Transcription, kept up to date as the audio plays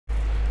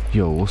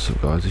Yo, what's up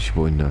guys, it's your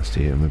boy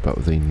Nasty here, and we're back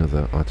with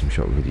another item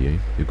shop video.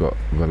 We've got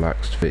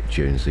Relaxed Fit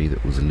Jonesy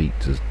that was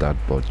leaked as Dad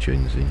Bod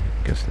Jonesy.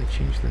 I'm guessing they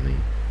changed the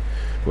name.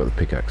 We've got the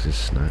pickaxes,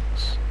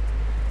 snacks.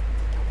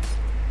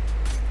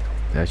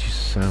 They actually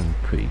sound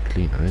pretty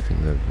clean. I don't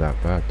think they're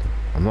that bad.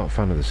 I'm not a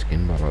fan of the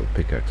skin, but I like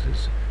the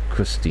pickaxes.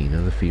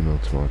 Christina, the female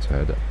tomato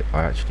head,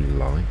 I actually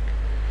like.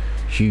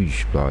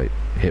 Huge like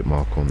hit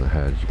mark on the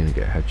head, you're going to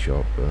get a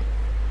headshot, but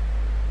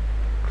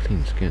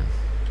clean skin.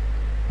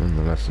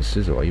 Nonetheless, and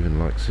Sizzle, I even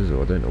like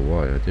Sizzle. I don't know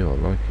why, I do, I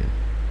like it.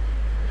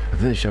 I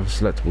think they should have a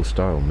selectable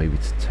style, maybe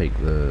to take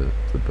the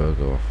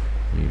burger off,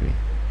 maybe.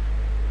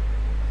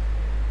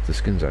 The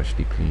skin's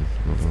actually clean,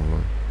 not gonna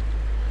lie.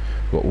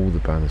 Got all the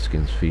banner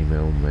skins,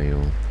 female,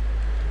 male.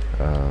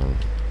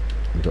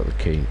 We've got the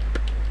cape,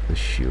 the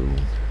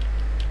shield.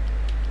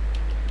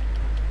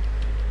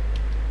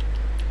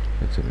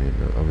 That took me a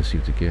note. I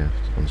received a gift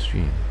on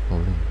stream.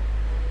 Holy.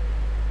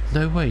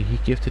 No way, he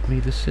gifted me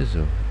the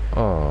Sizzle.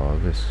 Oh,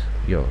 this.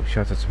 Yo,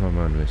 shout out to my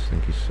man, Riz.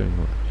 Thank you so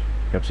much.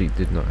 He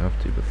absolutely did not have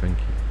to, but thank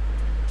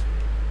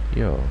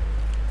you. Yo.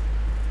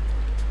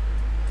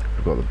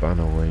 We've got the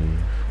banner wave,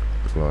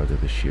 the glider,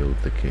 the shield,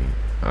 the key,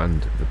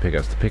 and the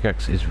pickaxe. The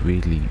pickaxe is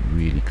really,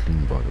 really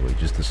clean, by the way,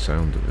 just the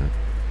sound of it.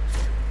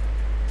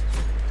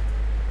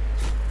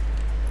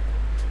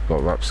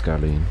 Got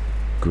Rapscallion.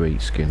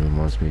 Great skin,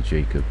 reminds me of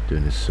Jacob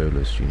doing his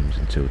solo streams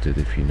in Tilted,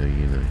 if you know,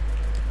 you know.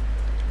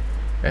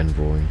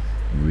 Envoy.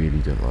 Really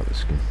don't like the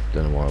skin.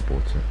 Don't know why I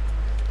bought it.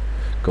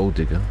 Gold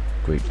Digger,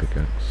 great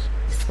pickaxe.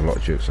 A lot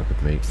of jokes I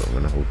could make, but I'm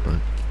gonna hold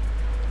back.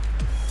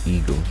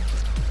 Eagle,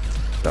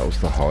 that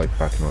was the hype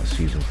back in like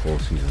season 4,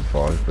 season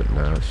 5, but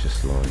now it's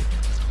just like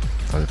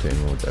I don't think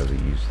anyone would ever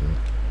use them.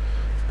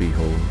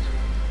 Behold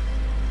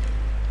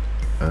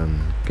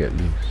and Get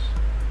Loose.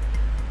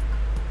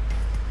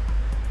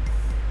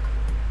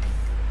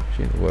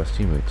 She ain't the worst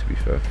teammate, to be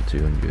fair, for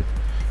 200.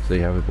 So there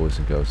you have it, boys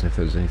and girls, and if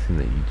there's anything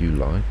that you do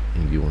like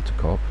and you do want to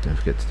cop, don't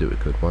forget to do it with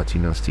code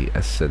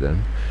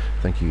YT-NzStySZN.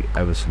 Thank you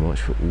ever so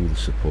much for all the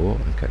support,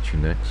 and catch you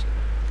next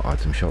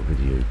item shop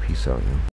video. Peace out, man.